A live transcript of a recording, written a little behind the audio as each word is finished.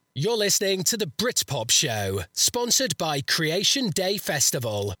You're listening to the Britpop Show, sponsored by Creation Day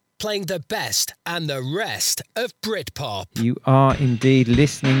Festival, playing the best and the rest of Britpop. You are indeed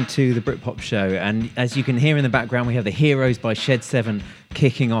listening to the Britpop Show, and as you can hear in the background, we have The Heroes by Shed 7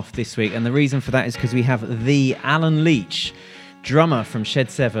 kicking off this week, and the reason for that is because we have the Alan Leach, drummer from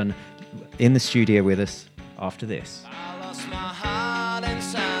Shed 7, in the studio with us after this. I lost my heart in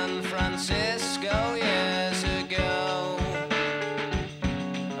San Francisco years ago.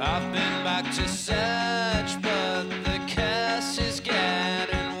 I've been back to search, but the curse is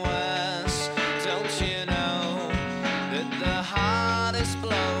getting worse. Don't you know that the hardest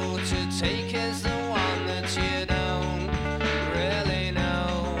blow to take is the one that you don't really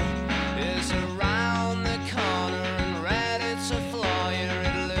know is around the corner and ready to floor you.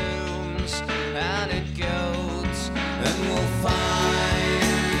 It looms and it goes, and we'll find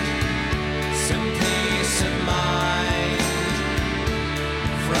some peace of mind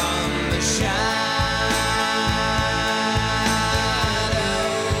from the shadows.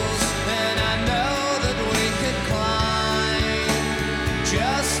 And I know that we could climb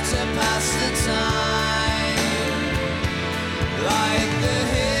just to pass the time, like the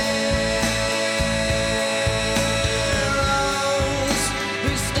heroes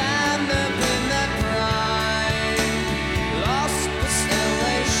who stand up in their prime, lost but still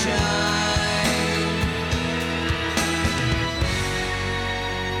they shine.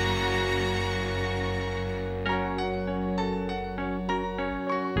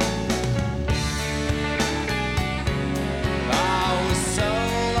 I was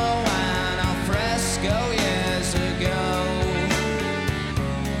solo and al fresco years ago,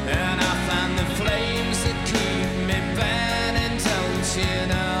 and I found the flames that keep me burning. Don't you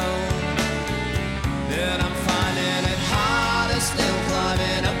know that I'm finding it harder still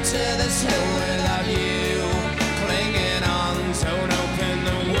climbing up to this hill without you clinging on? Don't open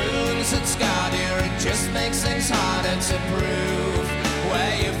the wounds that scarred you, it just makes things harder to prove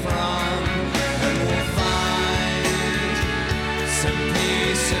where you're from. And we'll find some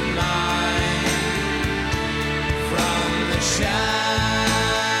peace of mind from the shadows.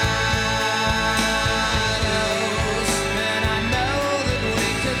 And I know that we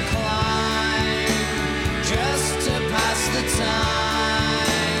could climb just to pass the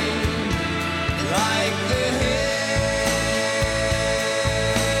time, like the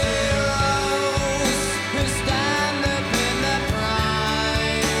heroes who stand up in their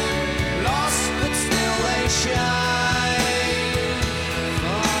prime, lost but still they shine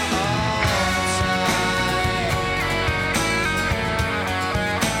for all time.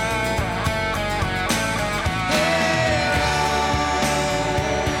 Heroes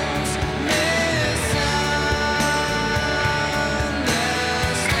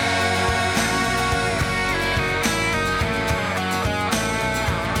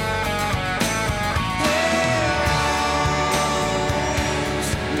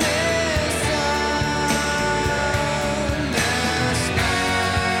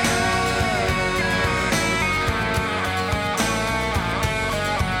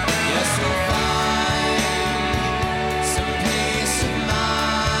Yes, we'll find some peace of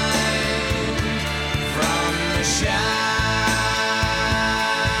mind from the shadows.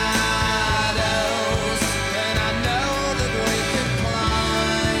 And I know that we could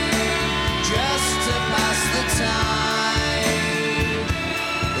climb just to pass the time,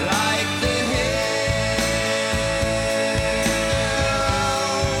 like the heroes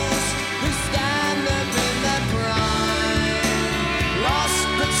who stand up in their prime, lost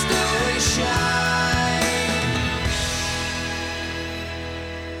but still we shine.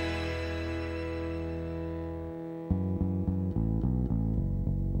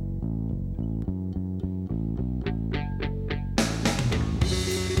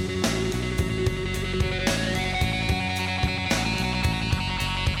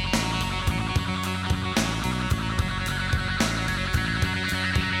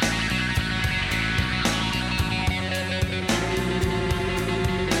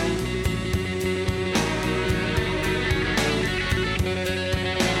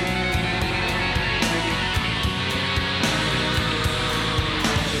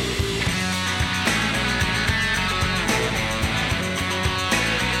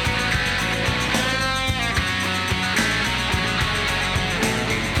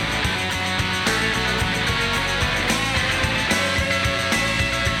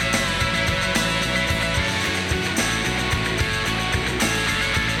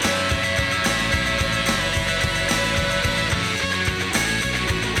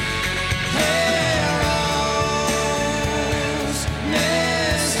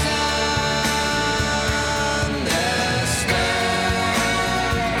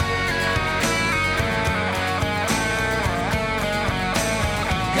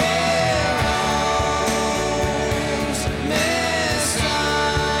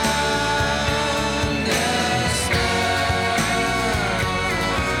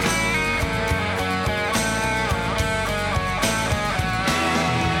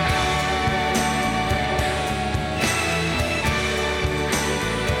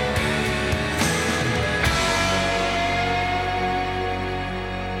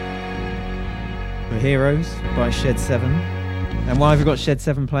 The Heroes by Shed 7. And why have we got Shed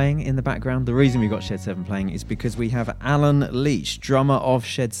 7 playing in the background? The reason we got Shed 7 playing is because we have Alan Leach, drummer of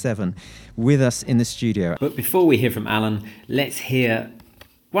Shed 7, with us in the studio. But before we hear from Alan, let's hear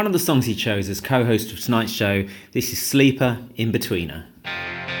one of the songs he chose as co-host of tonight's show. This is Sleeper In Betweener.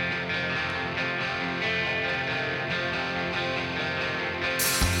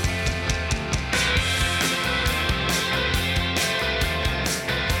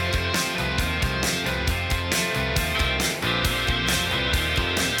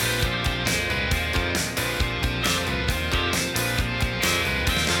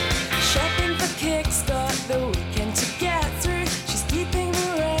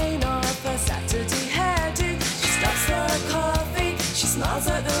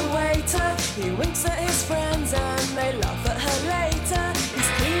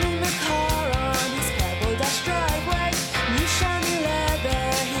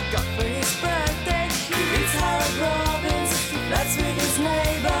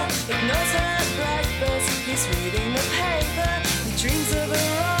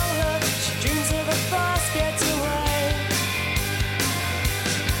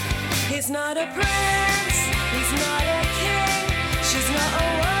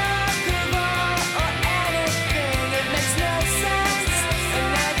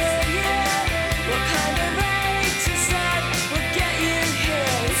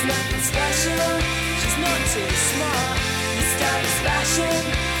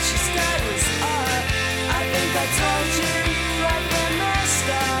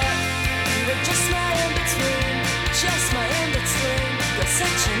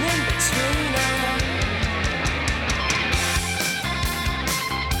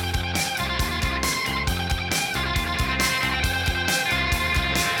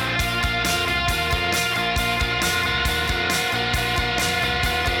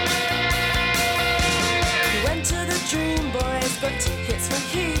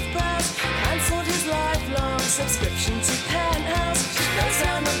 Subscription to Penthouse. She goes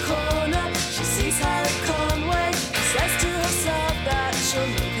down the corner. She sees Harry Conway. She says to herself that she'll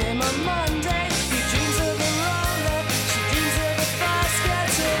meet him on Monday. He dreams of a roller. She dreams of a fast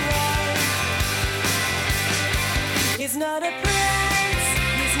getaway. He's not a prince.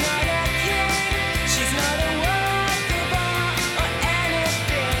 He's not a king. She's not a work of art or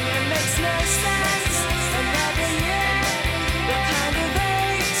anything. It makes no sense. Another year. What kind of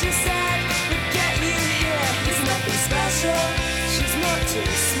age you said would get you here? He's nothing special. She's not too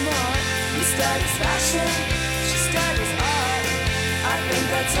smart. He studies fashion. She studies art. I think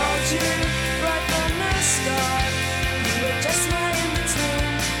I told you right from the start. You were just my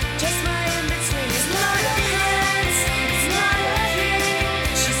in-between. Just my in-between. He's not a prince. He's not a king.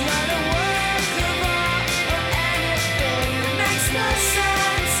 She's not a work of art or anything. It makes no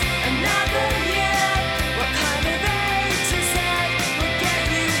sense. Another year. What kind of age is that will get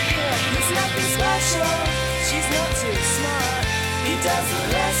you here? He's nothing special. She's not too smart. He doesn't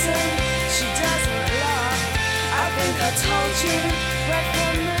listen. She doesn't laugh. I think I told you right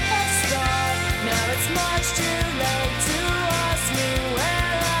from the start. Now it's much too late to ask me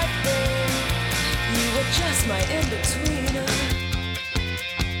where I've been. You were just my in-betweener.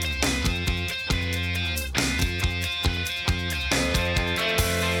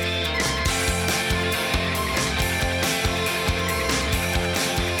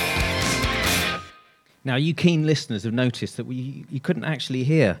 Now, you keen listeners have noticed that you couldn't actually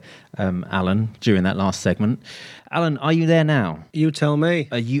hear Alan during that last segment. Alan, are you there now? You tell me.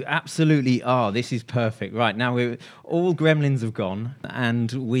 You absolutely are. This is perfect. Right, now all gremlins have gone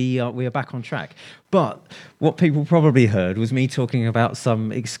and we are back on track. But what people probably heard was me talking about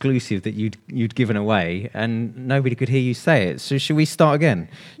some exclusive that you'd given away, and nobody could hear you say it. So shall we start again?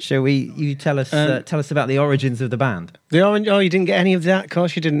 Shall we? You tell us about the origins of the band. Oh, you didn't get any of that? Of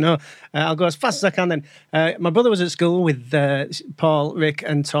course you didn't know. I'll go as fast as I can then. My brother was at school with Paul, Rick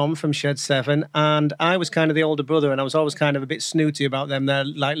and Tom from Shed 7, and I was kind of the older brother, and I was always kind of a bit snooty about them. They're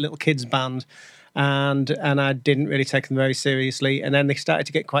like little kids band. And I didn't really take them very seriously. And then they started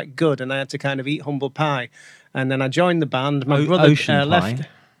to get quite good, and I had to kind of eat humble pie. And then I joined the band. My brother left.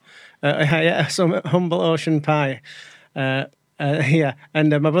 Yeah, some humble ocean pie. Yeah,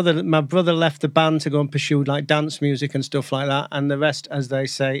 and my brother left the band to go and pursue like dance music and stuff like that. And the rest, as they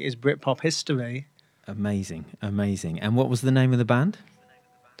say, is Britpop history. Amazing. And what was the name of the band?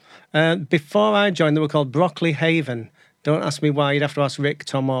 Before I joined, they were called Broccoli Haven. Don't ask me why. You'd have to ask Rick,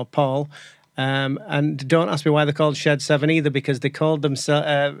 Tom, or Paul. And don't ask me why they're called Shed 7 either, because they called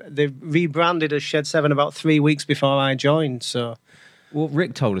themselves, they rebranded as Shed 7 about 3 weeks before I joined. So, well,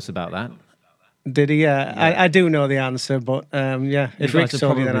 Rick told us about that. Did he? Yeah, I do know the answer, but yeah, if You Rick guys are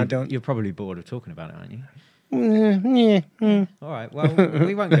told me, then I probably- don't. You're probably bored of talking about it, aren't you? Yeah. All right. Well,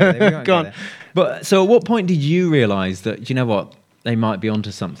 we won't go there. We won't Go go on. there. But so, at what point did you realise that? Do you know what? They might be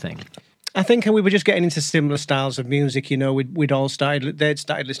onto something. I think we were just getting into similar styles of music. You know, we'd all started. They'd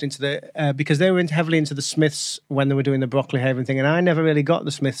started listening to the because they were heavily into the Smiths when they were doing the Broccoli Haven thing, and I never really got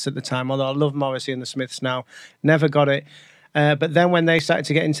the Smiths at the time. Although I love Morrissey and the Smiths now, never got it. But then when they started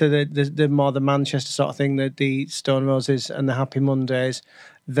to get into the more the Manchester sort of thing, the Stone Roses and the Happy Mondays,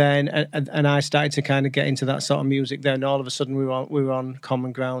 then and I started to kind of get into that sort of music. Then all of a sudden we were on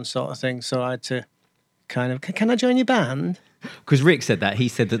common ground sort of thing. So I had to kind of, can I join your band? Because Rick said that. He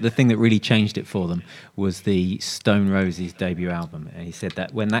said that the thing that really changed it for them was the Stone Roses debut album. And he said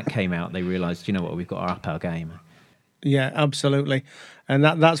that when that came out, they realised, you know what, we've got to up our game. Yeah, absolutely, and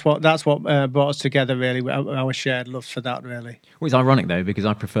that's what brought us together. Really, our shared love for that. Really. Well, it's ironic though because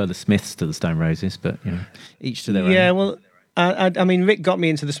I prefer the Smiths to the Stone Roses, but you know, each to their own. Yeah, well, I mean, Rick got me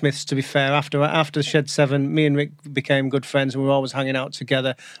into the Smiths. To be fair, after Shed 7, me and Rick became good friends, and we were always hanging out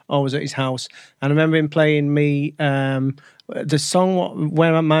together, always at his house. And I remember him playing me the song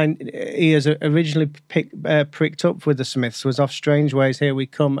where my ears originally pricked up with the Smiths was "Off Strange Ways, Here We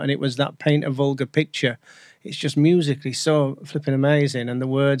Come," and it was that "Paint a Vulgar Picture." It's just musically so flipping amazing, and the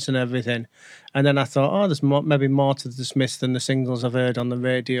words and everything. And then I thought, oh, there's maybe more to the Smiths than the singles I've heard on the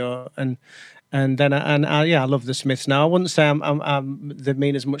radio. And then I love the Smiths now. I wouldn't say they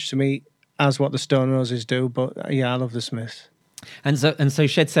mean as much to me as what the Stone Roses do, but yeah, I love the Smiths. And so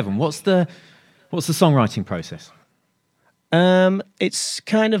Shed 7. What's the songwriting process? It's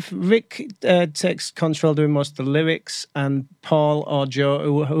kind of Rick takes control doing most of the lyrics, and Paul or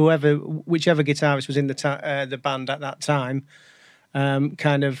Joe, whichever guitarist was in the band at that time,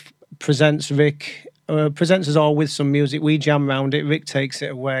 kind of presents us all with some music. We jam around it. Rick takes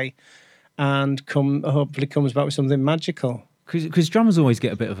it away, and hopefully comes back with something magical. Because drummers always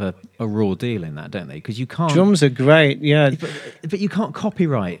get a bit of a raw deal in that, don't they? Because you can't. Drums are great, yeah. But you can't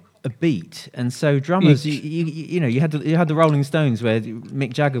copyright a beat, and so drummers, you had the Rolling Stones where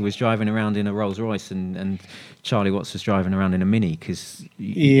Mick Jagger was driving around in a Rolls Royce and Charlie Watts was driving around in a Mini because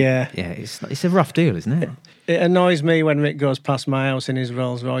it's a rough deal, isn't it? It annoys me when Rick goes past my house in his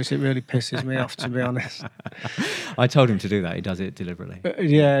Rolls Royce. It really pisses me off, to be honest. I told him to do that. He does it deliberately.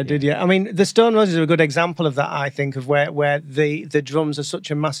 Yeah. I mean, the Stone Roses are a good example of that, I think, of where the drums are such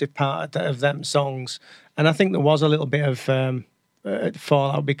a massive part of them songs, and I think there was a little bit of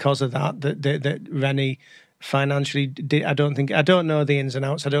fallout because of that Rennie financially did. I don't know the ins and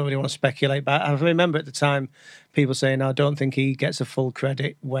outs. I don't really want to speculate, but I remember at the time people saying I don't think he gets a full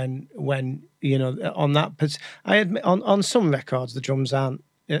credit when you know on that. I admit on some records the drums aren't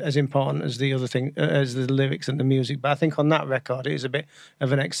as important as the other thing as the lyrics and the music, but I think on that record it is a bit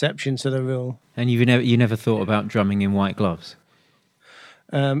of an exception to the rule. And you never thought about drumming in white gloves?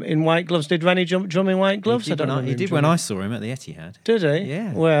 In white gloves, did Rennie drum in white gloves? He did when I saw him at the Etihad. Did he?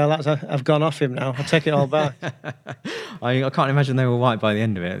 Yeah. Well, I've gone off him now. I'll take it all back. I can't imagine they were white by the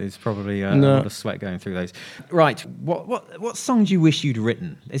end of it. There's probably a lot of sweat going through those. Right. What song do you wish you'd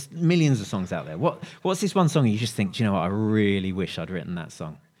written? There's millions of songs out there. What's this one song you just think, do you know what, I really wish I'd written that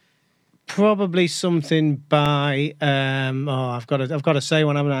song? Probably something by I've got to say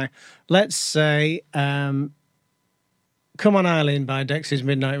one, haven't I? Let's say Come On Eileen by Dexys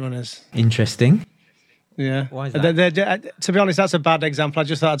Midnight Runners. Interesting. Yeah. Why is that? To be honest, that's a bad example. I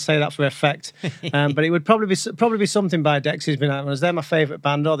just thought I'd say that for effect. But it would probably be something by Dexys Midnight Runners. They're my favourite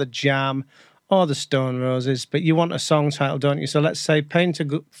band, or the Jam, or the Stone Roses. But you want a song title, don't you? So let's say Paint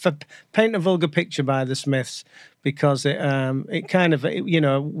a Vulgar Picture by the Smiths, because it kind of,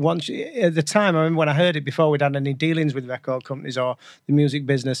 once at the time, I remember when I heard it before we'd had any dealings with record companies or the music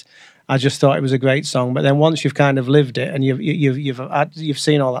business, I just thought it was a great song. But then once you've kind of lived it and you've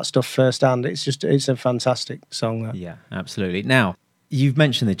seen all that stuff firsthand, it's a fantastic song. That. Yeah, absolutely. Now, you've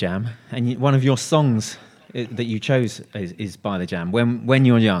mentioned the Jam, and one of your songs that you chose is by the Jam. When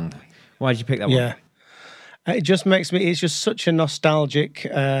You're Young. Why did you pick that one? Yeah. It just makes me, it's just such a nostalgic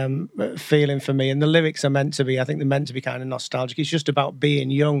feeling for me. And the lyrics are meant to be, I think they're meant to be kind of nostalgic. It's just about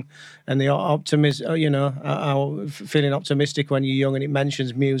being young and the optimism, feeling optimistic when you're young. And it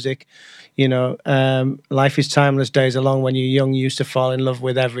mentions music, life is timeless, days are long. When you're young, you used to fall in love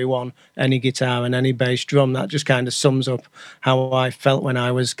with everyone, any guitar and any bass drum. That just kind of sums up how I felt when I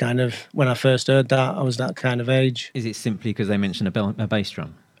first heard that. I was that kind of age. Is it simply because they mention a bass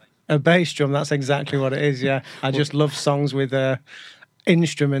drum? A bass drum, that's exactly what it is, yeah. I just love songs with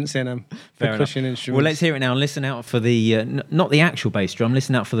instruments in them, percussion instruments. Well, let's hear it now. Listen out for the, not the actual bass drum,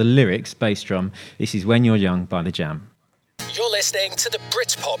 listen out for the lyrics bass drum. This is When You're Young by the Jam. You're listening to the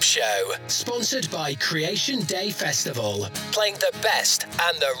Britpop Show, sponsored by Creation Day Festival, playing the best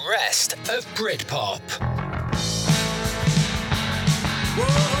and the rest of Britpop.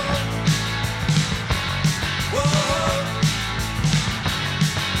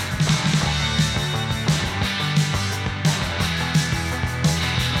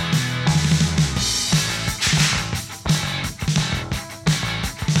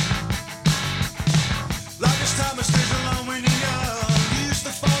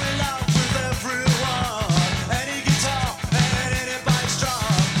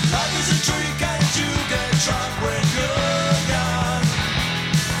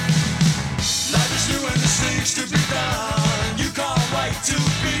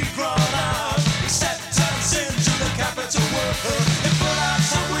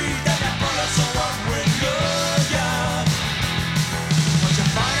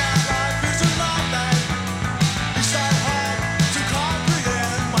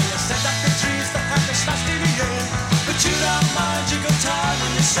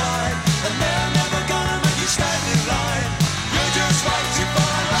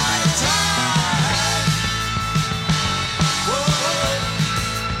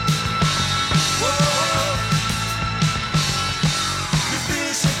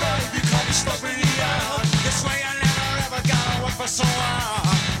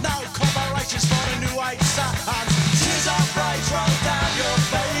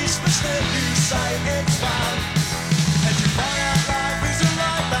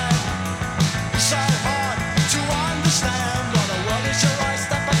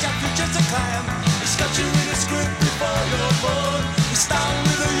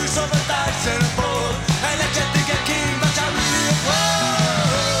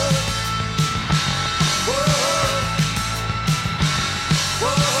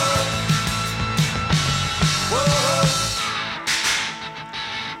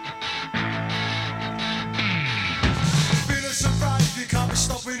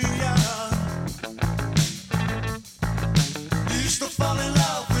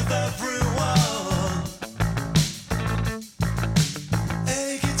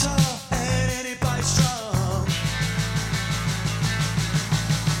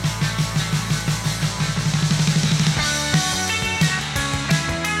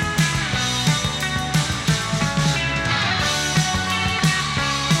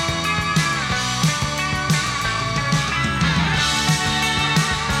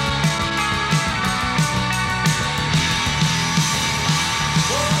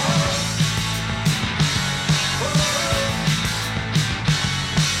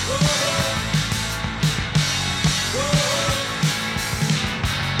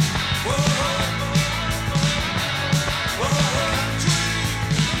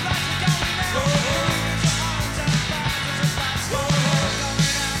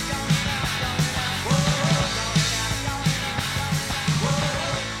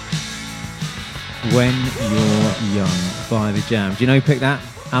 When You're Young by The Jam. Do you know who picked that?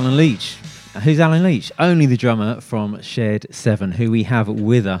 Alan Leach. Who's Alan Leach? Only the drummer from Shed 7, who we have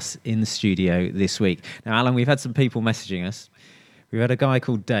with us in the studio this week. Now, Alan, we've had some people messaging us. We've had a guy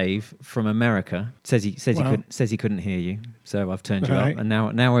called Dave from America. Says he couldn't hear you, so I've turned you up, and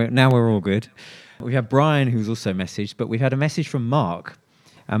now we're all good. We have Brian, who's also messaged, but we've had a message from Mark,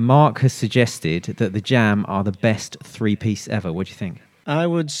 and Mark has suggested that The Jam are the best three-piece ever. What do you think? I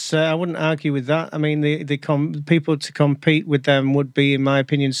would say I wouldn't argue with that. I mean, the people to compete with them would be, in my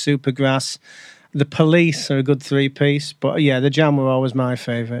opinion, Supergrass. The Police are a good three-piece, but yeah, the Jam were always my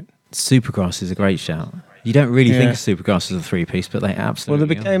favourite. Supergrass is a great shout. You don't really think of Supergrass as a three-piece, but they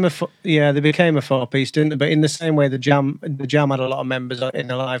absolutely they became a four-piece, didn't they? But in the same way, the Jam had a lot of members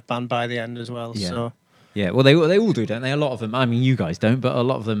in a live band by the end as well. Yeah. So. Yeah, well, they all do, don't they? A lot of them. I mean, you guys don't, but a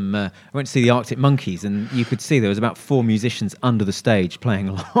lot of them. I went to see the Arctic Monkeys, and you could see there was about 4 musicians under the stage playing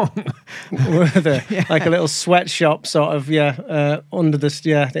along. Were there? Yeah. Like a little sweatshop, sort of. Under the.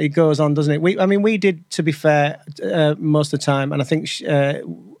 Yeah, it goes on, doesn't it? We did, to be fair, most of the time, and I think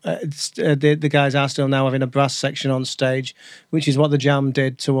the guys are still now having a brass section on stage, which is what the Jam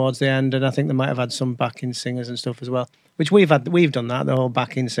did towards the end, and I think they might have had some backing singers and stuff as well. Which we've done that, the whole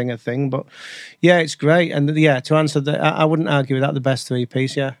backing singer thing. But yeah, it's great. And yeah, to answer that, I wouldn't argue with that, the best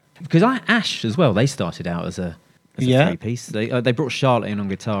three-piece, yeah. Because Ash as well, they started out as a three-piece. They brought Charlotte in on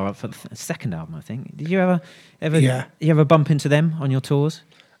guitar up for the second album, I think. Did you ever bump into them on your tours?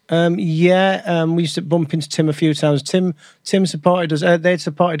 We used to bump into Tim a few times. Tim supported us. They'd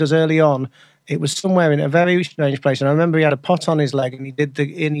supported us early on. It was somewhere in a very strange place, and I remember he had a pot on his leg, and he did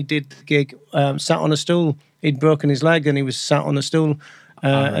the gig sat on a stool. He'd broken his leg, and he was sat on a stool,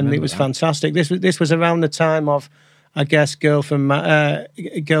 and it was fantastic. This was around the time of I guess Girl from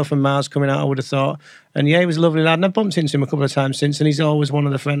Mars coming out, I would have thought. And yeah, he was a lovely lad. And I've bumped into him a couple of times since, and he's always one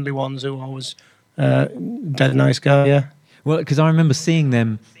of the friendly ones who always dead nice guy, yeah. Well, because I remember seeing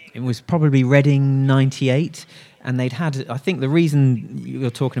them, it was probably Reading 98, and they'd had, I think the reason you're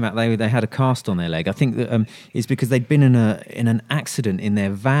talking about they had a cast on their leg, I think that is because they'd been in an accident in their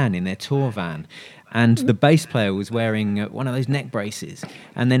van, in their tour van, and the bass player was wearing one of those neck braces,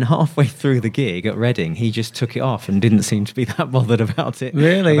 and then halfway through the gig at Reading, he just took it off and didn't seem to be that bothered about it,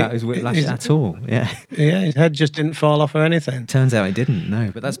 really, about his whiplash at all. Yeah, his head just didn't fall off or anything. Turns out it didn't.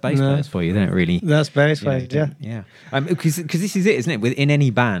 No, but that's bass players for you, they don't really. That's bass players, yeah. Because this is it, isn't it? In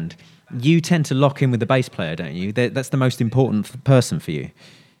any band, you tend to lock in with the bass player, don't you? That's the most important person for you.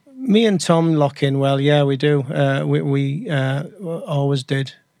 Me and Tom lock in well. Yeah, we do. We always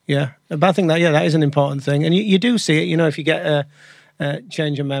did. Yeah, but I think that is an important thing, and you do see it. You know, if you get a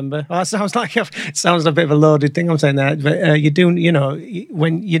change a member, that sounds like it sounds a bit of a loaded thing I'm saying there, but you do. You know,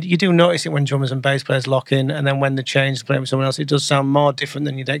 when you do notice it when drummers and bass players lock in, and then when they change to play with someone else, it does sound more different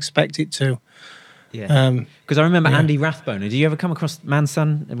than you'd expect it to. Yeah, because I remember Andy Rathbone. Did you ever come across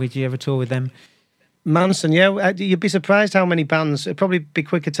Manson? Did you ever tour with them? Manson, yeah, you'd be surprised how many bands. It'd probably be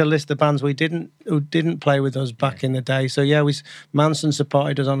quicker to list the bands who didn't play with us back in the day. So yeah, Manson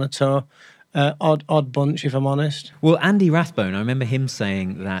supported us on a tour. Odd bunch, if I'm honest. Well, Andy Rathbone, I remember him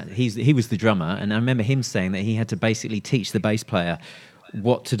saying that he was the drummer, and I remember him saying that he had to basically teach the bass player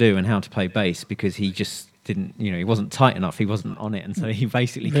what to do and how to play bass because he just didn't, he wasn't tight enough, he wasn't on it, and so he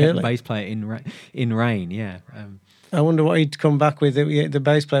basically kept the bass player in rain. Yeah. I wonder what he'd come back with. The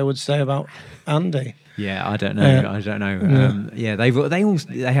bass player would say about Andy. Yeah, I don't know. Yeah.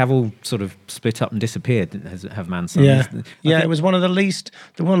 They have all sort of split up and disappeared. Have Manson? It was one of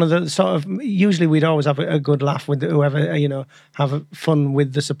the sort of. Usually, we'd always have a good laugh with whoever have fun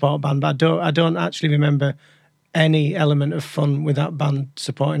with the support band. But I don't actually remember any element of fun with that band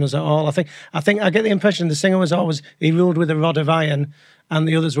supporting us at all. I think I get the impression the singer was always he ruled with a rod of iron. And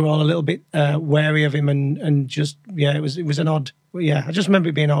the others were all a little bit wary of him, and just it was an odd. I just remember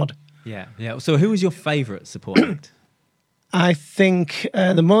it being odd. Yeah. So, who was your favourite support act? I think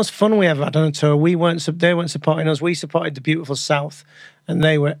the most fun we ever had on a tour. They weren't supporting us. We supported the Beautiful South, and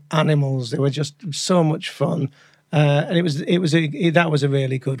they were animals. They were just so much fun, and that was a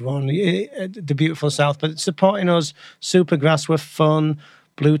really good one. The Beautiful South, but supporting us, Supergrass were fun.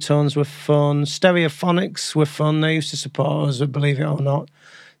 Blue Tones were fun. Stereophonics were fun. They used to support us, believe it or not.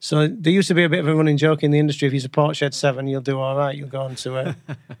 So there used to be a bit of a running joke in the industry. If you support Shed 7, you'll do all right. You'll go on to it.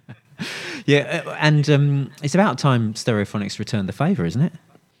 And it's about time Stereophonics returned the favour, isn't it?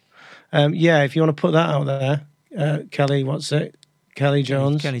 If you want to put that out there, Kelly, Kelly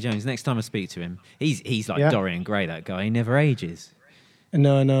Jones. Kelly Jones. Next time I speak to him, he's like Dorian Gray. That guy, he never ages.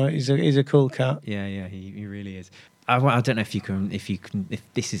 No, he's a cool cat. Yeah, he really is. I don't know if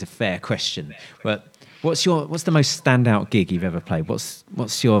this is a fair question, but what's the most standout gig you've ever played?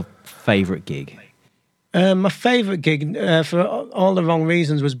 What's your favourite gig? My favourite gig, for all the wrong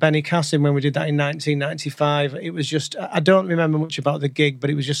reasons, was Benny Cassin when we did that in 1995. It was just, I don't remember much about the gig, but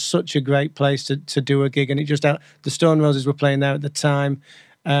it was just such a great place to do a gig. And it just, the Stone Roses were playing there at the time,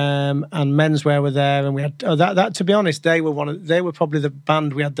 and Menswear were there. And we had, that to be honest, they were probably the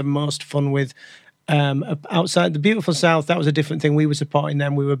band we had the most fun with. Outside the Beautiful South, that was a different thing. We were supporting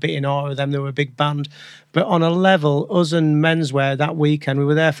them. We were a bit in awe of them. They were a big band. But on a level, us and Menswear that weekend, we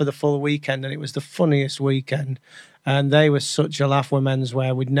were there for the full weekend, and it was the funniest weekend. And they were such a laugh with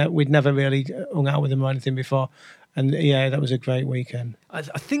Menswear. We'd never really hung out with them or anything before. And yeah, that was a great weekend. I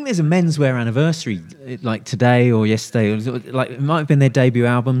think there's a Menswear anniversary, like today or yesterday. Like it might have been their debut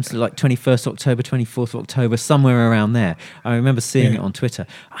albums, like 21st October, 24th October, somewhere around there. I remember seeing it on Twitter.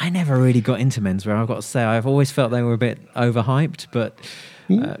 I never really got into Menswear, I've got to say. I've always felt they were a bit overhyped, but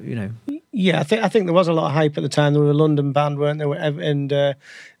Yeah, I think there was a lot of hype at the time. They were a London band, weren't they? And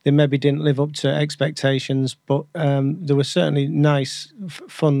they maybe didn't live up to expectations, but they were certainly nice,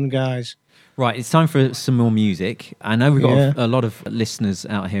 fun guys. Right, it's time for some more music. I know we've got a lot of listeners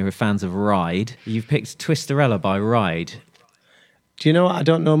out here who are fans of Ride. You've picked Twisterella by Ride. Do you know what? I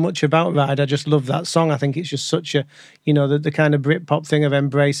don't know much about Ride. I just love that song. I think it's just such a, the kind of Britpop thing of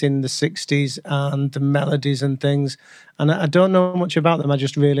embracing the 60s and the melodies and things. And I don't know much about them. I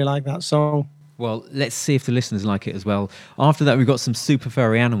just really like that song. Well, let's see if the listeners like it as well. After that, we've got some Super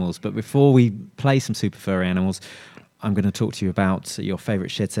Furry Animals. But before we play some Super Furry Animals, I'm going to talk to you about your favourite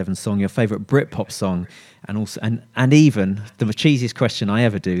Shed 7 song, your favourite Britpop song, and also and even the cheesiest question I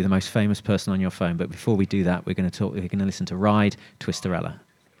ever do, the most famous person on your phone. But before we do that, we're going to listen to Ride, Twisterella.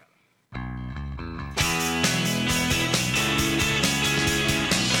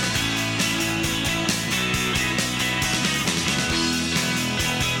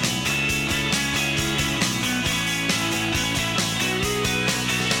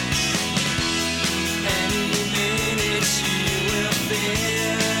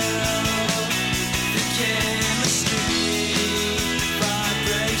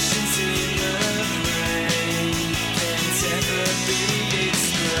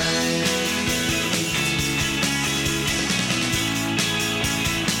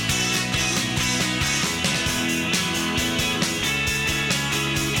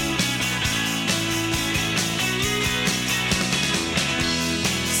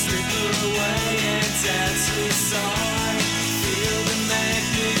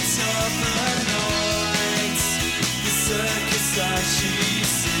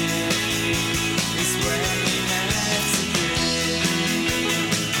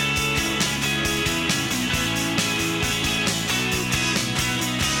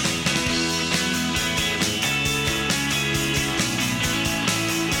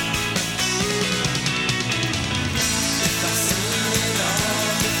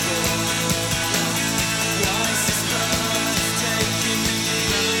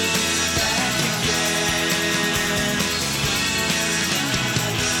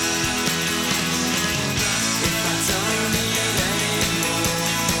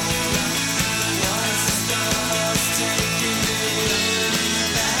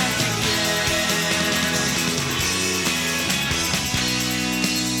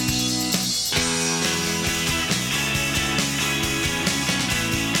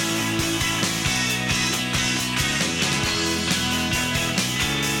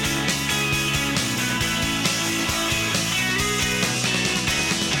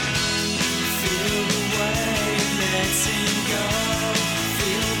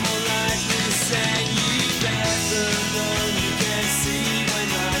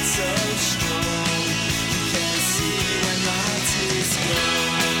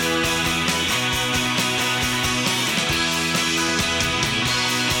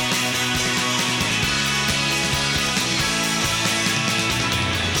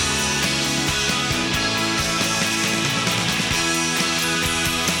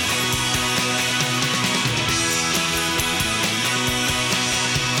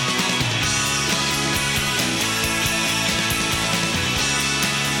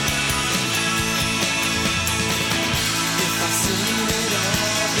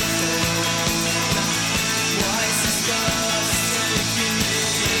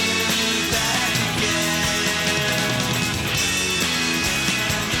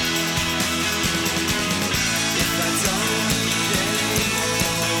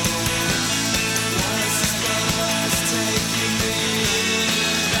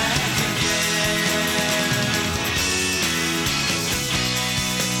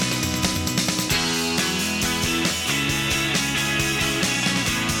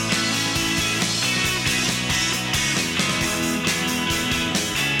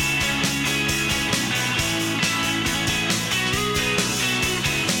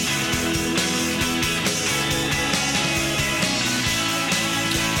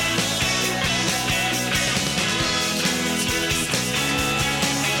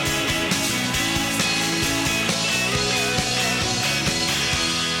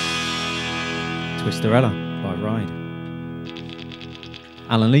 Twisterella by Ride.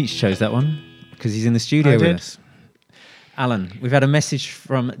 Alan Leach chose that one because he's in the studio with us. Alan, we've had a message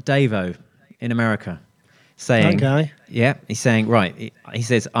from Davo in America saying... That guy? Yeah, he's saying, right, he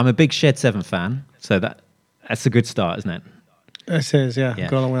says, I'm a big Shed 7 fan, so that's a good start, isn't it? It is, yeah.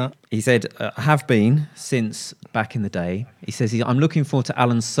 Go along with that. He said, I have been since back in the day. He says, I'm looking forward to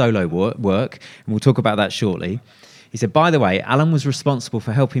Alan's solo work, and we'll talk about that shortly. He said, by the way, Alan was responsible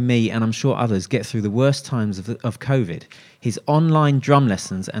for helping me, and I'm sure others, get through the worst times of COVID. His online drum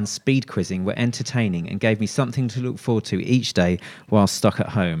lessons and speed quizzing were entertaining and gave me something to look forward to each day while stuck at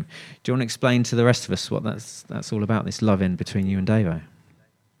home. Do you want to explain to the rest of us what that's all about, this love-in between you and Davo?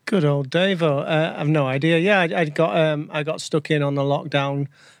 Good old Davo. I've no idea. Yeah, I got stuck in on the lockdown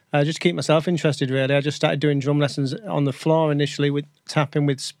just to keep myself interested, really. I just started doing drum lessons on the floor initially with tapping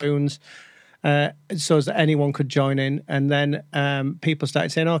with spoons so that anyone could join in. And then people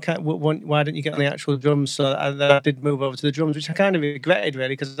started saying, why didn't you get on the actual drums? So I did move over to the drums, which I kind of regretted, really,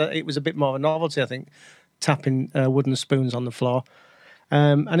 because it was a bit more of a novelty, I think, tapping wooden spoons on the floor.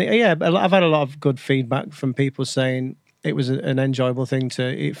 I've had a lot of good feedback from people saying it was an enjoyable thing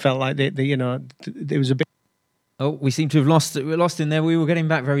it felt like it was a bit. Oh, we seem to have lost in there. We will get him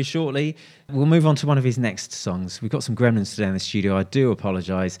back very shortly. We'll move on to one of his next songs. We've got some gremlins today in the studio. I do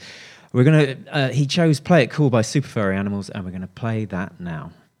apologise. We're going to. He chose "Play It Cool" by Super Furry Animals, and we're going to play that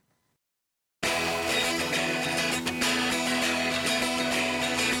now.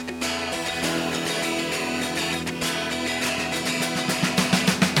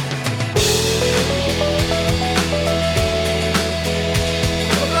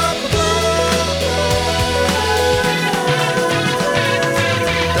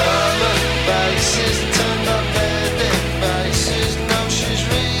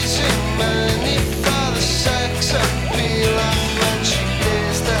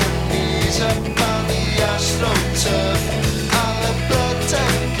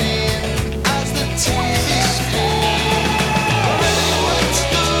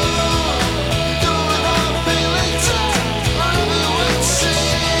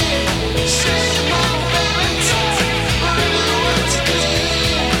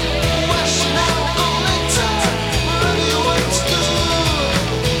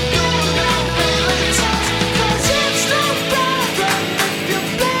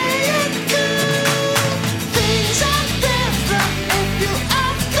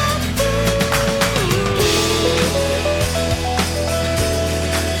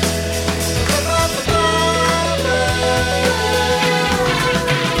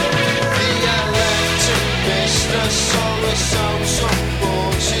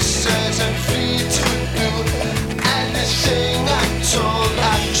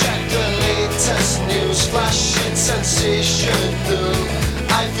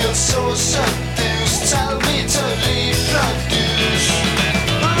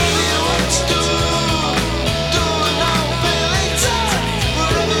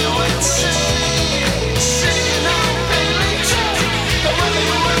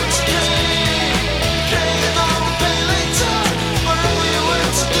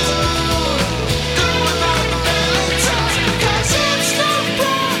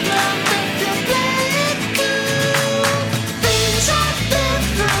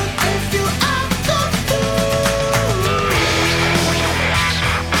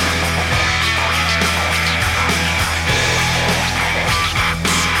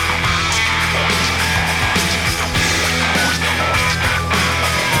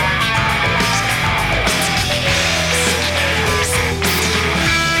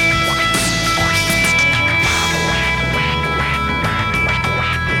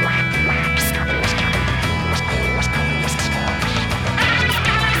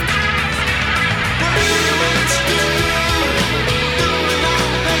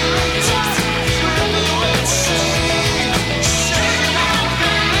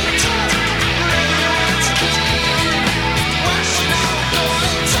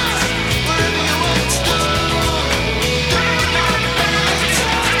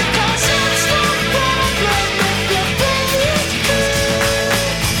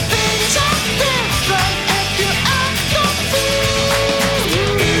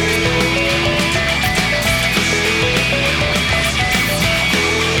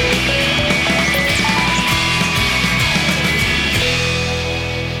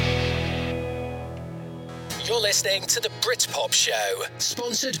 listening to the Britpop Show,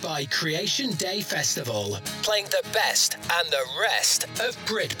 sponsored by Creation Day Festival, playing the best and the rest of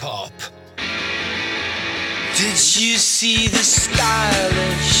Britpop. Did you see the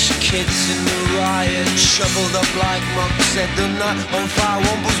stylish kids in the riot, shoveled up like monks at the night on fire,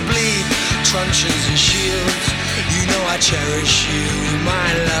 wombles bleed, truncheons and shields. You know I cherish you, my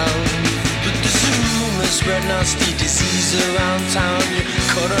love. But there's a rumor spread nasty disease around town. You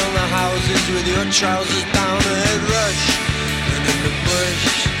cut on the houses with your trousers down, a head rush. And in the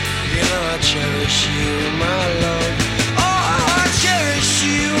bush, you know I cherish you, my love. Oh, I cherish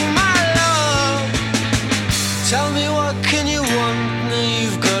you, my love. Tell me what can you want? Now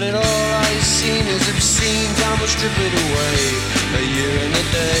you've got it all. I've seen is obscene. Time will strip it away. A year and a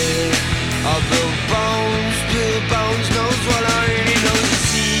day. I'll build bones knows what I really know.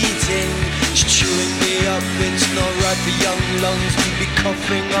 It's eating, it's chewing me up. It's not right for young lungs to be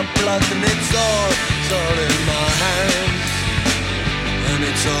coughing up blood. And it's all in my hands. And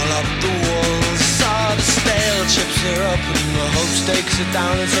it's all up the walls. All the stale chips are up and the hope stakes are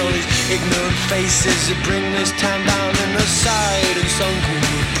down. It's all these ignorant faces that bring this town down on the side and sunken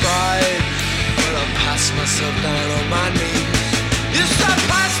with pride. Well, I pass myself down on my knees. Yes, I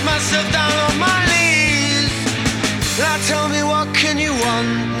pass myself down on my knees. Now tell me what can you want?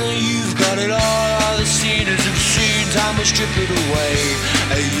 Now you've got it all. All the scene is obscene. Time will strip it away.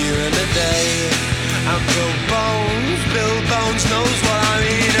 A year and a day. And Bill Bones knows what I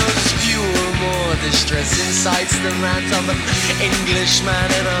mean. There's fewer, more distressing sights than that of an Englishman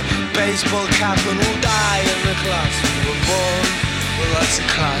in a baseball cap and will die in the class we were born. Well, that's a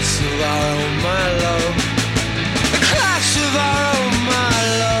class of our own, my love. A class of our own, my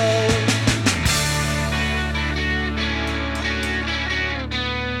love.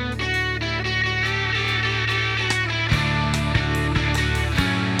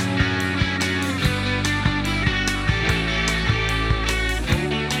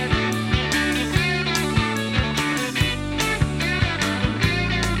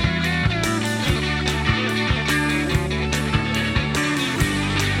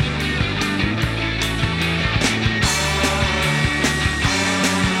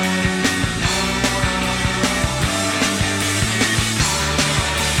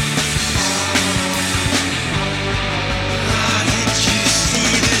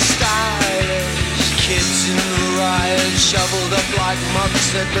 Shoveled up like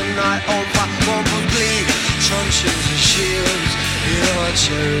mugs at the night on fire, probably truncheons and shields. You know I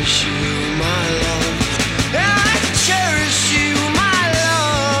cherish you, my love. Yeah, I cherish you, my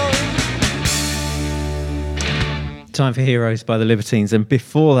love. Time for Heroes by the Libertines, and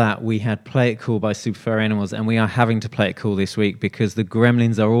before that we had Play It Cool by Super Fur Animals, and we are having to play it cool this week because the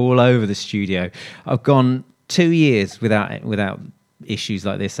gremlins are all over the studio. I've gone 2 years without issues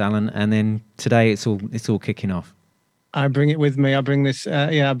like this, Alan, and then today it's all kicking off. I bring it with me. I bring this.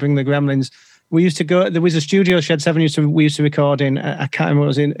 I bring the gremlins. We used to go. There was a studio, Shed 7. We used to record in. I can't remember. It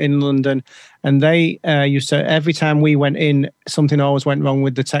was in London, and they used to. Every time we went in, something always went wrong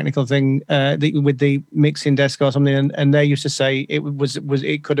with the technical thing, with the mixing desk or something. And they used to say it was.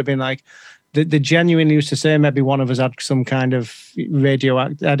 It could have been like. They genuinely used to say maybe one of us had some kind of radio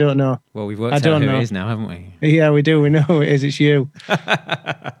act. I don't know. Well, we've worked out who it is now, haven't we? Yeah, we do. We know who it is. It's you.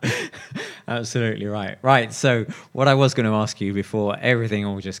 Absolutely right. Right. So what I was going to ask you before everything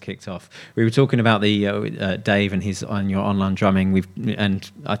all just kicked off, we were talking about the Dave and his on your online drumming.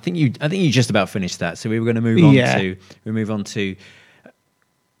 And I think you just about finished that. So we were going to move on to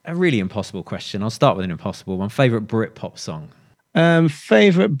a really impossible question. I'll start with an impossible one. Favorite Britpop song.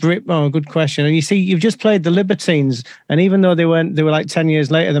 Favorite Britpop? Good question. And you see, you've just played the Libertines, and even though they were like 10 years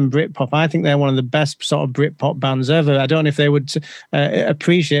later than Britpop, I think they're one of the best sort of Britpop bands ever. I don't know if they would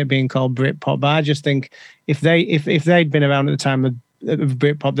appreciate being called Britpop, but I just think if they'd been around at the time of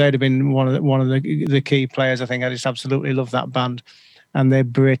Britpop, they'd have been one of the key players. I think I just absolutely love that band. And they're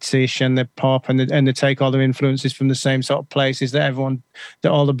British and they're pop and they take all their influences from the same sort of places that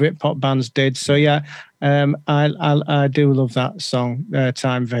all the Britpop bands did. So yeah, I do love that song,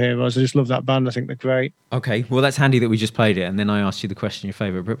 Time for Heroes. I just love that band. I think they're great. Okay, well that's handy that we just played it, and then I asked you the question, your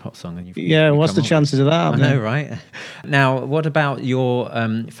favourite Britpop song, and what's the chances of that? I know, right? Now, what about your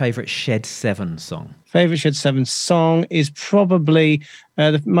favourite Shed 7 song? Favourite Shed 7 song is probably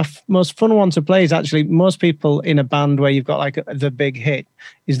my most fun one to play. Is actually most people in a band where you've got like the big hit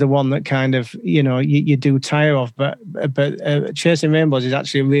is the one that kind of you do tire of, but Chasing Rainbows is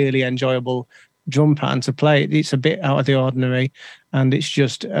actually a really enjoyable drum pattern to play. It's a bit out of the ordinary, and it's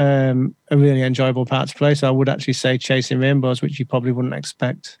just a really enjoyable part to play. So I would actually say Chasing Rainbows, which you probably wouldn't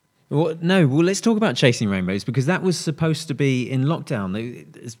expect. Well, let's talk about Chasing Rainbows, because that was supposed to be in lockdown.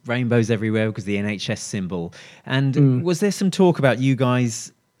 There's rainbows everywhere because the NHS symbol. And was there some talk about you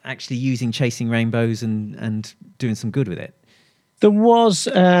guys actually using Chasing Rainbows and doing some good with it? There was,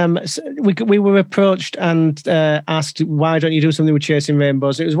 we were approached and asked, why don't you do something with Chasing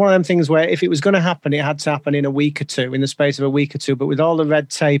Rainbows? It was one of them things where if it was going to happen, it had to happen in a week or two, in the space of a week or two. But with all the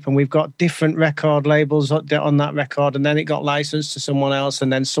red tape, and we've got different record labels on that record, and then it got licensed to someone else,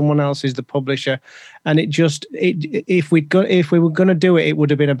 and then someone else is the publisher. And if we were going to do it, it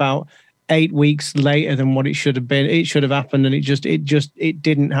would have been about 8 weeks later than what it should have been. It should have happened, and it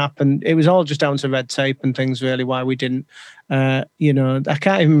didn't happen. It was all just down to red tape and things, really, why we didn't. I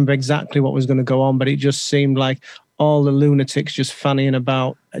can't even remember exactly what was going to go on, but it just seemed like all the lunatics just fannying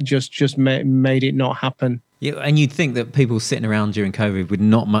about just made it not happen. Yeah, and you'd think that people sitting around during COVID with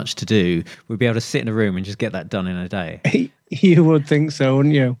not much to do would be able to sit in a room and just get that done in a day. You would think so,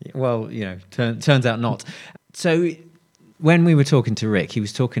 wouldn't you? Well, turns out not. So when we were talking to Rick, he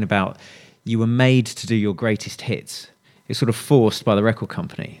was talking about you were made to do your greatest hits. It's sort of forced by the record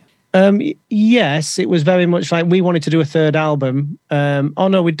company. Yes, it was very much like we wanted to do a third album.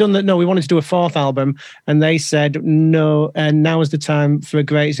 We'd done that. No, we wanted to do a fourth album, and they said no. And now is the time for a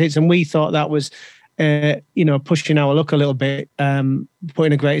greatest hits. And we thought that was, pushing our luck a little bit,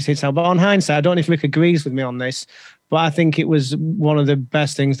 putting a greatest hits out. But on hindsight, I don't know if Rick agrees with me on this, but I think it was one of the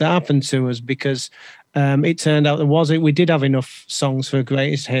best things that happened to us because it turned out we did have enough songs for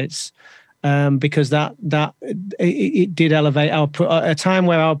greatest hits. Because it did elevate a time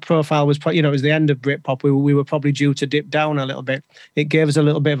where our profile was, it was the end of Britpop. We were probably due to dip down a little bit. It gave us a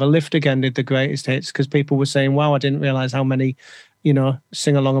little bit of a lift again, did the greatest hits, because people were saying, "Wow, I didn't realize how many,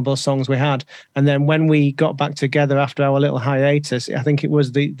 sing-alongable songs we had." And then when we got back together after our little hiatus, I think it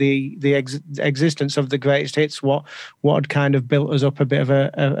was the existence of the greatest hits what had kind of built us up a bit of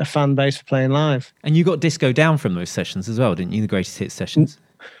a fan base for playing live. And you got Disco Down from those sessions as well, didn't you? The greatest hits sessions.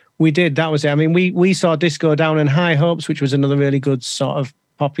 We did. That was it. I mean, we saw Disco Down and High Hopes, which was another really good sort of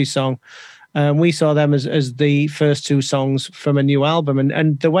poppy song. We saw them as the first two songs from a new album.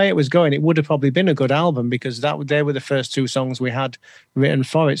 And the way it was going, it would have probably been a good album because they were the first two songs we had written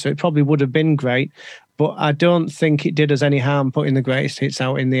for it. So it probably would have been great. But I don't think it did us any harm putting the greatest hits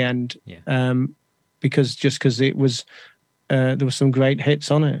out in the end. Yeah. Because it was... there were some great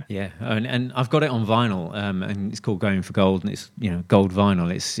hits on it. Yeah, and I've got it on vinyl, and it's called Going for Gold, and it's gold vinyl.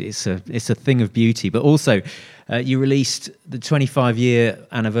 It's a thing of beauty. But also, you released the 25-year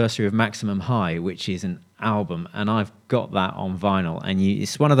anniversary of Maximum High, which is an album, and I've got that on vinyl. And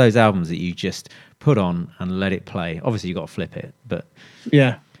it's one of those albums that you just put on and let it play. Obviously, you got to flip it, but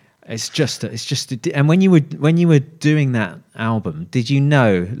yeah. It's just. And when you were doing that album, did you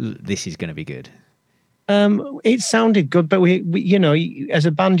know this is going to be good? It sounded good, but we as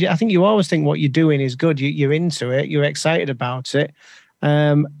a band, I think you always think what you're doing is good. You're into it, you're excited about it.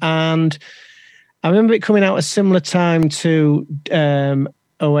 And I remember it coming out a similar time to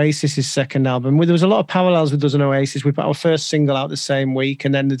Oasis's second album. There was a lot of parallels with us and Oasis. We put our first single out the same week,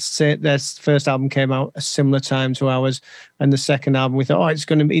 and then their first album came out a similar time to ours. And the second album, we thought, it's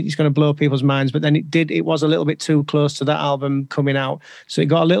going to blow people's minds. But then it was a little bit too close to that album coming out, so it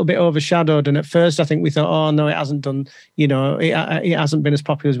got a little bit overshadowed. And at first, I think we thought, oh no, it hasn't done. It hasn't been as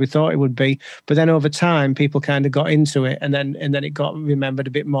popular as we thought it would be. But then over time, people kind of got into it, and then it got remembered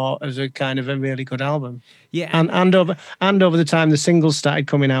a bit more as a kind of a really good album. Yeah, and over the time, the singles started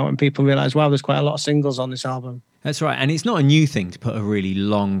coming out, and people realised, wow, there's quite a lot of singles on this album. That's right, and it's not a new thing to put a really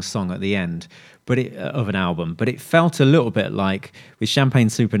long song at the end, of an album. But it felt a little bit like with Champagne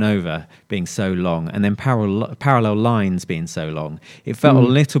Supernova being so long, and then Parallel Lines being so long. It felt a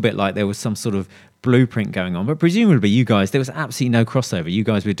little bit like there was some sort of blueprint going on. But presumably, you guys, there was absolutely no crossover. You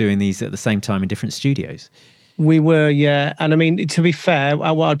guys were doing these at the same time in different studios. We were, yeah. And I mean, to be fair,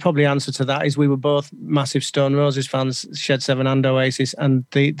 what I'd probably answer to that is we were both massive Stone Roses fans, Shed 7 and Oasis, and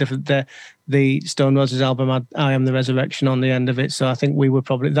the Stone Roses album had I Am the Resurrection on the end of it. So I think we were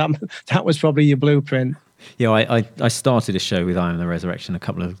probably, that was probably your blueprint. Yeah, I started a show with I Am the Resurrection a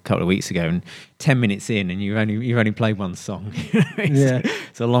couple of weeks ago, and 10 minutes in, and you've only played one song.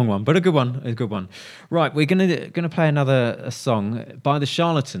 It's a long one, but a good one. Right, we're gonna play another song by the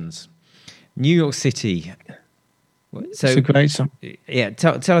Charlatans, New York City. So, it's a great song. Yeah,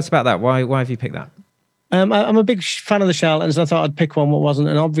 tell us about that. Why have you picked that? I'm a big fan of the Charlatans. I thought I'd pick one what wasn't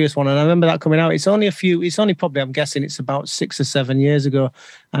an obvious one, and I remember that coming out. It's only probably, I'm guessing it's about 6 or 7 years ago.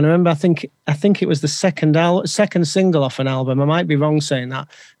 And I remember, I think it was the second single off an album. I might be wrong saying that.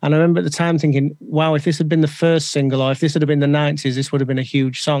 And I remember at the time thinking, wow, if this had been the first single, or if this had been the 90s, this would have been a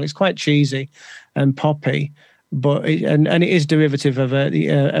huge song. It's quite cheesy and poppy, but it is derivative of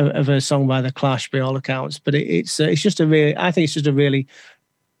a song by The Clash by all accounts. But it's just a really.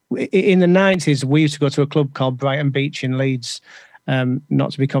 In the 90s, we used to go to a club called Brighton Beach in Leeds,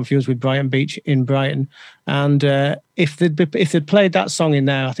 not to be confused with Brighton Beach in Brighton. And if they'd played that song in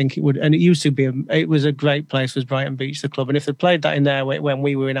there, I think it would. And it used to be, it was a great place, was Brighton Beach, the club. And if they'd played that in there when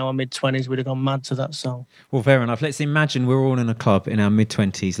we were in our mid-20s, we'd have gone mad to that song. Well, fair enough. Let's imagine we're all in a club in our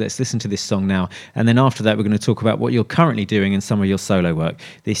mid-20s. Let's listen to this song now. And then after that, we're going to talk about what you're currently doing and some of your solo work.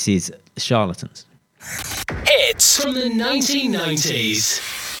 This is Charlatans. Hits from the 1990s.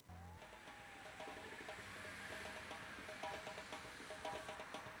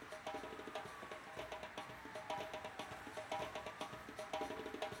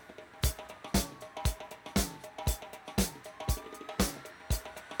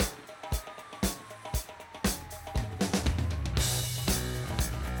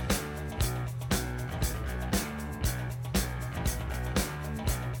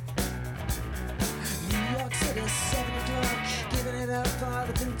 New York City, 7 o'clock, giving it up for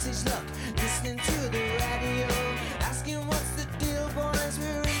the vintage look. Listening to the radio, asking what's the deal, boys.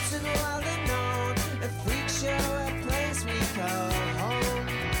 We're reaching wild unknown. A freak show, a place we call home.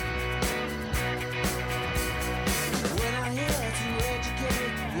 When I hear to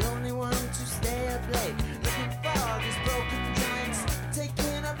educate, the only one to stay up late, looking for these broken joints,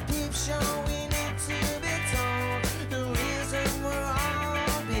 taking a peep show. We need to be told the reason we're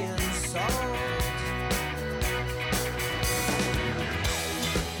all being sold.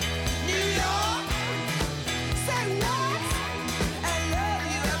 New York, say what? I love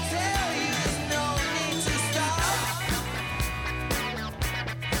you, I tell you, there's no need to stop.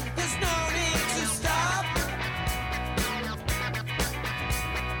 There's no need to stop.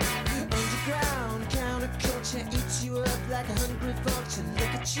 Underground counterculture eats you up like a hungry vulture.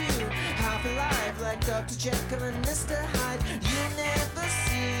 Look at you, half alive like Dr. Jekyll and Mr. Hyde. You'll never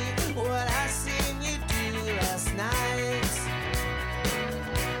see what I seen you do last night.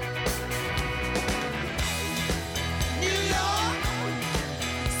 New York,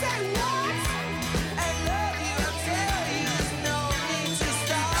 say what? I love you, I tell you, there's no need to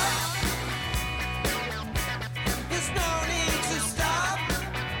stop. There's no need to stop.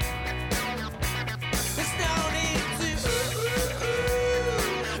 There's no need to.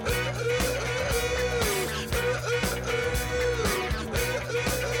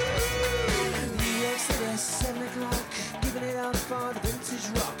 New York City, 7 o'clock, giving it up for the vintage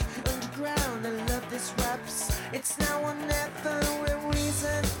rock. Underground, I love this raps. It's now or never, a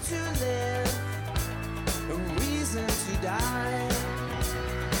reason to live, a reason to die.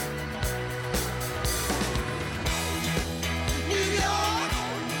 New York,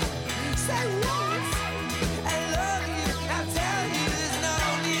 say what? I love you, I tell you, there's no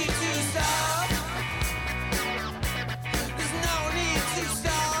need to stop. There's no need to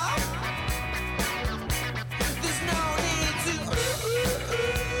stop. There's no need to.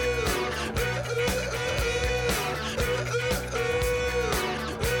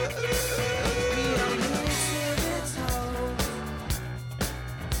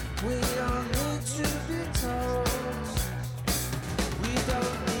 We all need to be told. We all need to be told. We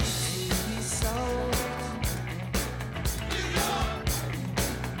don't need to be sold.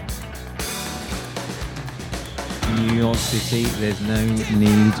 New York City, there's no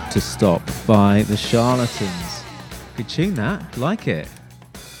need to stop by the Charlatans. Good tune that. Like it.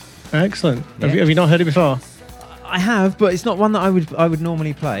 Excellent. Yeah. Have you not heard it before? I have, but it's not one that I would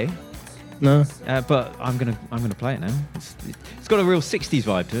normally play. No. But I'm gonna play it now. It's got a real '60s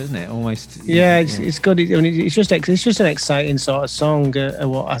vibe to it, isn't it? Almost. Yeah, it's good. I mean, it's just an exciting sort of song.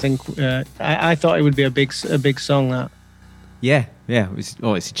 What I think, I thought it would be a big song. That. Yeah. It's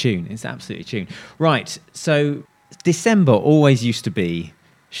a tune. It's absolutely a tune. Right. So December always used to be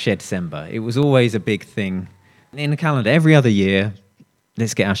Shed-Sember. It was always a big thing in the calendar. Every other year,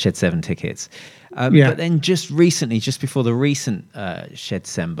 let's get our Shed 7 tickets. But then just recently, just before the recent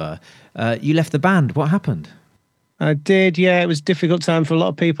Shed-Sember, you left the band. What happened? I did, yeah. It was a difficult time for a lot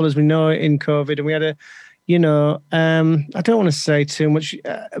of people, as we know, in COVID. And we had I don't want to say too much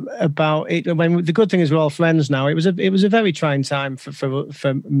about it. The good thing is we're all friends now. It was a very trying time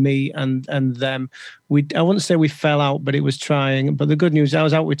for me and them. I wouldn't say we fell out, but it was trying. But the good news, I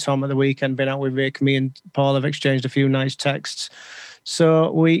was out with Tom at the weekend, been out with Rick. Me and Paul have exchanged a few nice texts.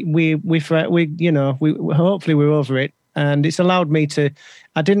 So we hopefully we're over it. And it's allowed me to.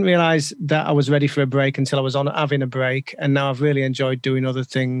 I didn't realise that I was ready for a break until I was having a break, and now I've really enjoyed doing other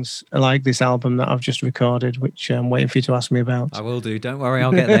things like this album that I've just recorded, which I'm waiting for you to ask me about. I will do. Don't worry,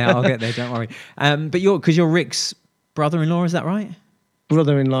 I'll get there. Don't worry. But you're Rick's brother-in-law, is that right?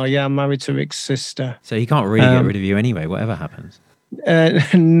 Brother-in-law, yeah. I'm married to Rick's sister. So he can't really get rid of you anyway, whatever happens.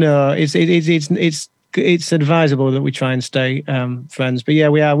 No, it's it's advisable that we try and stay friends. But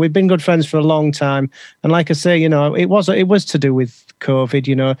yeah, we've been good friends for a long time. And like I say, you know, it was to do with COVID.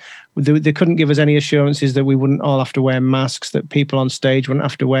 You know, they couldn't give us any assurances that we wouldn't all have to wear masks, that people on stage wouldn't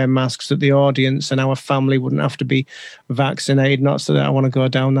have to wear masks, that the audience and our family wouldn't have to be vaccinated. Not so that I want to go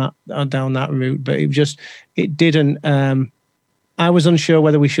down that route, but it didn't. I was unsure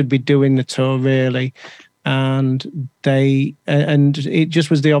whether we should be doing the tour really. And it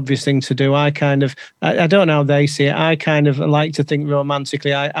just was the obvious thing to do. I don't know how they see it. I kind of like to think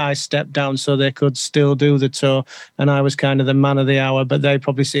romantically. I stepped down so they could still do the tour, and I was kind of the man of the hour. But they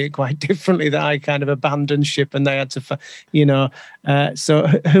probably see it quite differently, that I kind of abandoned ship and they had to, you know. So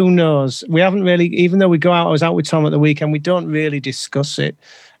who knows? We haven't really, even though we go out. I was out with Tom at the weekend. We don't really discuss it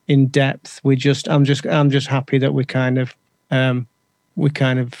in depth. I'm just happy that we're kind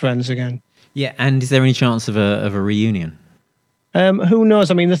of friends again. Yeah, and is there any chance of a reunion? Who knows?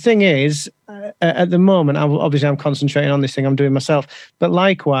 I mean, the thing is, at the moment, I'm concentrating on this thing I'm doing myself. But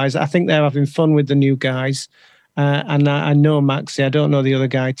likewise, I think they're having fun with the new guys. And I know Maxi. I don't know the other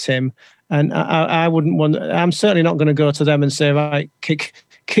guy, Tim. And I wouldn't want. I'm certainly not going to go to them and say, right, kick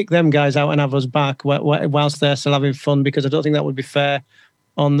them guys out and have us back whilst they're still having fun, because I don't think that would be fair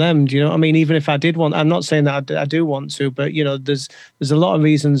on them. Do you know what I mean? Even if I did want, I'm not saying that I do want to, but you know, there's a lot of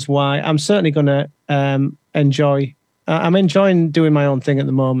reasons why. I'm certainly going to enjoy. I'm enjoying doing my own thing at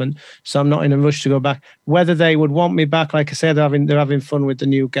the moment, so I'm not in a rush to go back. Whether they would want me back, like I said, they're having fun with the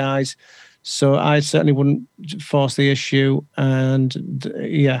new guys, so I certainly wouldn't force the issue. And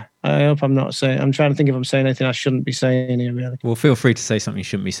yeah, I hope I'm not saying. I'm trying to think if I'm saying anything I shouldn't be saying here. Really. Well, feel free to say something you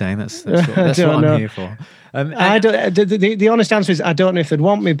shouldn't be saying. That's what I'm here for. I don't. The honest answer is I don't know if they'd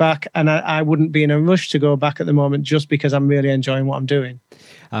want me back, and I wouldn't be in a rush to go back at the moment, just because I'm really enjoying what I'm doing.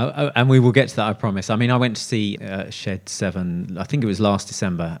 And we will get to that, I promise. I mean, I went to see Shed 7. I think it was last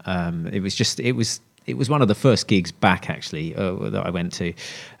December. It was one of the first gigs back, actually, that I went to.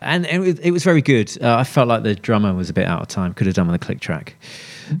 And it was very good. I felt like the drummer was a bit out of time. Could have done with a click track.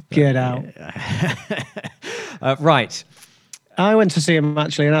 Get out. Right. I went to see them,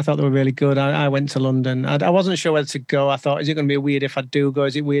 actually, and I thought they were really good. I went to London. I wasn't sure whether to go. I thought, is it going to be weird if I do go?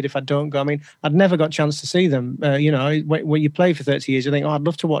 Is it weird if I don't go? I mean, I'd never got a chance to see them. You know, when you play for 30 years, you think, oh, I'd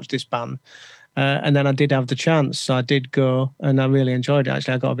love to watch this band. And then I did have the chance, so I did go, and I really enjoyed it.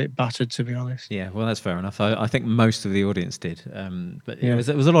 Actually, I got a bit battered, to be honest. Yeah, well, that's fair enough. I think most of the audience did, but it was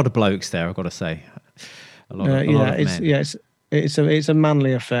a lot of blokes there, I've got to say. A lot of men. It's a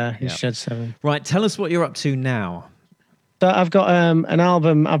manly affair. It's Shed 7. Right, tell us what you're up to now. So I've got an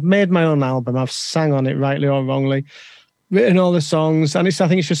album. I've made my own album. I've sang on it, rightly or wrongly, written all the songs, and I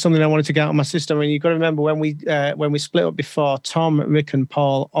think it's just something I wanted to get out of my system. I mean, you've got to remember when we split up before, Tom, Rick, and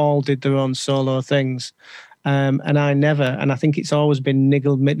Paul all did their own solo things, and I never. And I think it's always been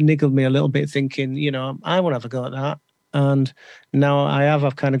niggled me a little bit, thinking, you know, I won't have a go at that. And now I have.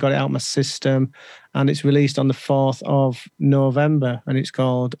 I've kind of got it out of my system, and it's released on the 4th of November, and it's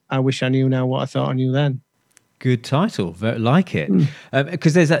called "I Wish I Knew Now What I Thought I Knew Then." Good title, like it.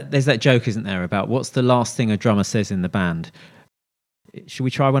 Because there's that joke, isn't there, about what's the last thing a drummer says in the band? Should we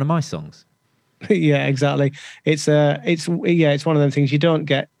try one of my songs? Yeah, exactly. It's one of them things you don't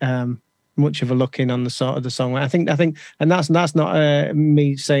get much of a look in on the sort of the song. I think, and that's not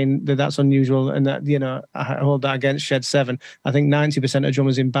me saying that that's unusual, and that, you know, I hold that against Shed 7. I think 90% of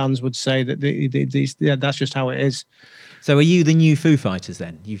drummers in bands would say that that's just how it is. So are you the new Foo Fighters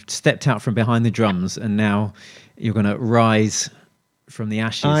then? You've stepped out from behind the drums and now you're going to rise from the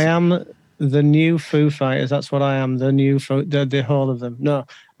ashes. I am the new Foo Fighters. That's what I am, the whole of them. No,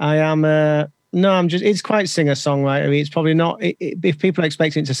 I am... I'm just... It's quite singer-songwriter. I mean, it's probably not... if people are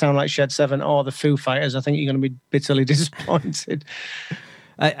expecting it to sound like Shed 7 or the Foo Fighters, I think you're going to be bitterly disappointed.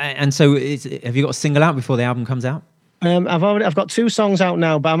 And so have you got a single out before the album comes out? I've got 2 songs out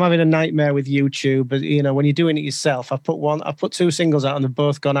now, but I'm having a nightmare with YouTube. But you know, when you're doing it yourself, I've put 2 singles out, and they've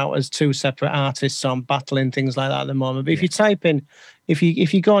both gone out as 2 separate artists. So I'm battling things like that at the moment. But if you type in, if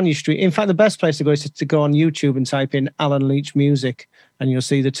you go on your street, in fact, the best place to go is to go on YouTube and type in Alan Leach music, and you'll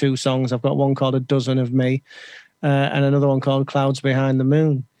see the 2 songs. I've got one called A Dozen of Me, and another one called Clouds Behind the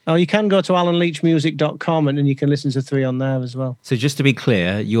Moon. Oh, you can go to alanleachmusic.com and you can listen to 3 on there as well. So just to be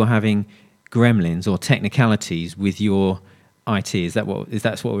clear, you're having gremlins or technicalities with your IT. Is that what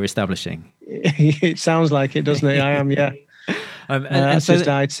we're establishing? It sounds like it, doesn't it? I am, yeah. That's so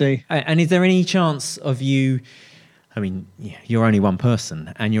just IT. And is there any chance of you? I mean, you're only one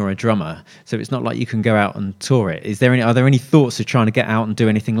person and you're a drummer, so it's not like you can go out and tour it. Are there any thoughts of trying to get out and do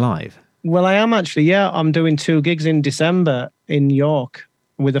anything live? Well, I am actually. Yeah, I'm doing 2 gigs in December in York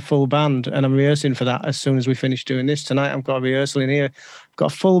with a full band, and I'm rehearsing for that as soon as we finish doing this tonight. I've got a rehearsal in here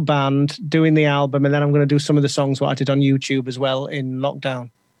got a full band doing the album, and then I'm going to do some of the songs what I did on YouTube as well in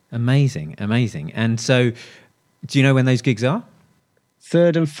lockdown. Amazing. And so, do you know when those gigs are?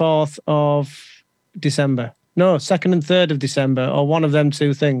 3rd and 4th of December. No, 2nd and 3rd of December, or one of them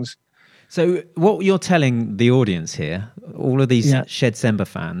two things. So what you're telling the audience here, all of these Shed Sember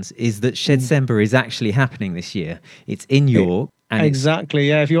fans, is that Shed Sember is actually happening this year. It's in York. And exactly,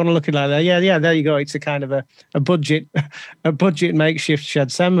 yeah. If you want to look at it like that, yeah, there you go. It's a kind of a budget makeshift Shed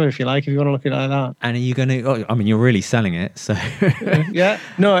Sember, if you like, if you want to look at it like that. And are you going to? Oh, I mean, you're really selling it. So yeah,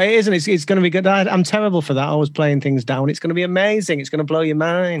 no, it isn't. It's going to be good. I'm terrible for that. I was playing things down. It's going to be amazing. It's going to blow your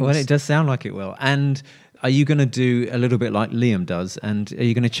mind. Well, it does sound like it will. And are you going to do a little bit like Liam does? And are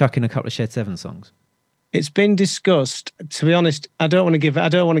you going to chuck in a couple of Shed 7 songs? It's been discussed. To be honest, I don't want to give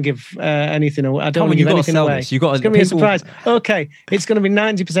anything away. I don't want to give anything away. This. You've got it's going to be a surprise. Okay, it's going to be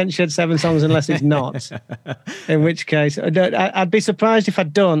 90% Shed 7 songs unless it's not. In which case, I'd be surprised if I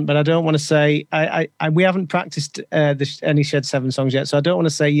don't. But I don't want to say we haven't practiced any Shed 7 songs yet, so I don't want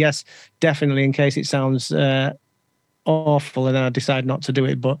to say yes, definitely, in case it sounds awful and then I decide not to do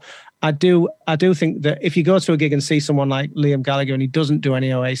it. But I do think that if you go to a gig and see someone like Liam Gallagher and he doesn't do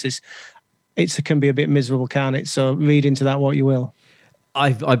any Oasis, it can be a bit miserable, can't it? So read into that what you will.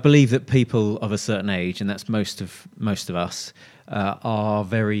 I believe that people of a certain age, and that's most of us, are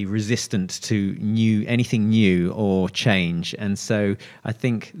very resistant to anything new or change. And so I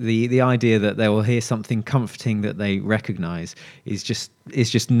think the idea that they will hear something comforting that they recognise is just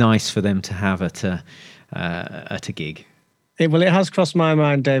nice for them to have at a gig. It has crossed my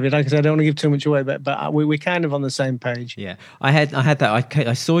mind, David. Like I said, I don't want to give too much away, but we're kind of on the same page. Yeah, I had that.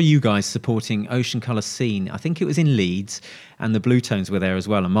 I saw you guys supporting Ocean Colour Scene. I think it was in Leeds, and the Blue Tones were there as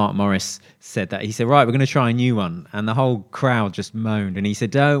well. And Mark Morris said that. He said, right, we're going to try a new one. And the whole crowd just moaned. And he said,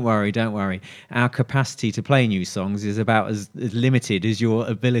 don't worry. Our capacity to play new songs is about as limited as your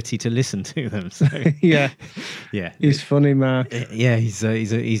ability to listen to them. So yeah. He's funny, man. Yeah, he's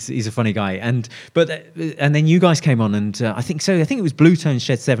a funny guy. And then you guys came on, and I think it was Blue Tones,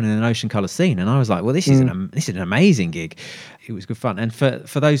 Shed 7 and an Ocean Colour Scene. And I was like, well, this is an amazing gig. It was good fun. And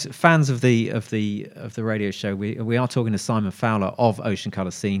for those fans of the radio show, we are talking to Simon Fowler of Ocean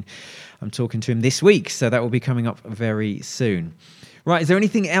Colour Scene. I'm talking to him this week, so that will be coming up very soon. Right, is there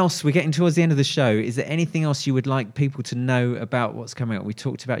anything else? We're getting towards the end of the show. Is there anything else you would like people to know about what's coming up? We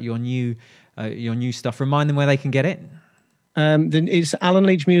talked about your new stuff. Remind them where they can get it. It's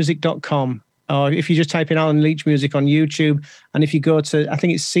alanleachmusic.com. Or if you just type in Alan Leach Music on YouTube, and if you go to, I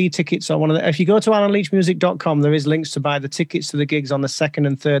think it's C Tickets or one of the, if you go to alanleachmusic.com, there is links to buy the tickets to the gigs on the 2nd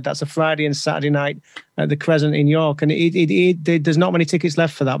and 3rd. That's a Friday and Saturday night at the Crescent in York. And there's not many tickets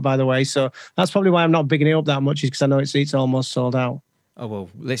left for that, by the way. So that's probably why I'm not bigging it up that much, is because I know it's almost sold out. Oh, well,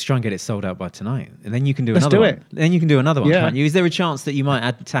 let's try and get it sold out by tonight. And then you can do another one. Then you can do another one, can't you? Is there a chance that you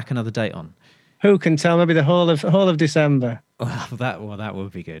might tack another date on? Who can tell? Maybe the whole of December. Well, that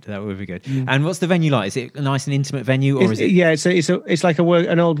would be good. That would be good. And what's the venue like? Is it a nice and intimate venue, or is it? Yeah, it's like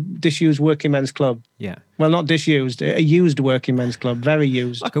an old disused working men's club. Yeah. Well, not disused, a used working men's club, very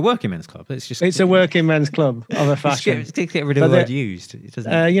used. Like a working men's club. It's a working men's club of a fashion. Get rid of the word used. It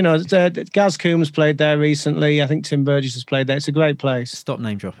doesn't. Gaz Coombs played there recently. I think Tim Burgess has played there. It's a great place. Stop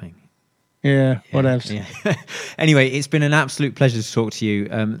name dropping. Yeah, whatever. Yeah. Anyway, it's been an absolute pleasure to talk to you.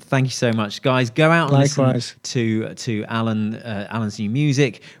 Thank you so much, guys. Go out and listen to Alan's new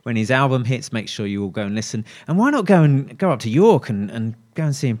music. When his album hits, make sure you all go and listen. And why not go up to York and go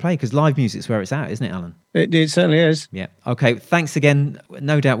and see him play? Because live music's where it's at, isn't it, Alan? It certainly is. Yeah. Okay. Thanks again.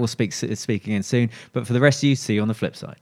 No doubt we'll speak again soon. But for the rest of you, see you on the flip side.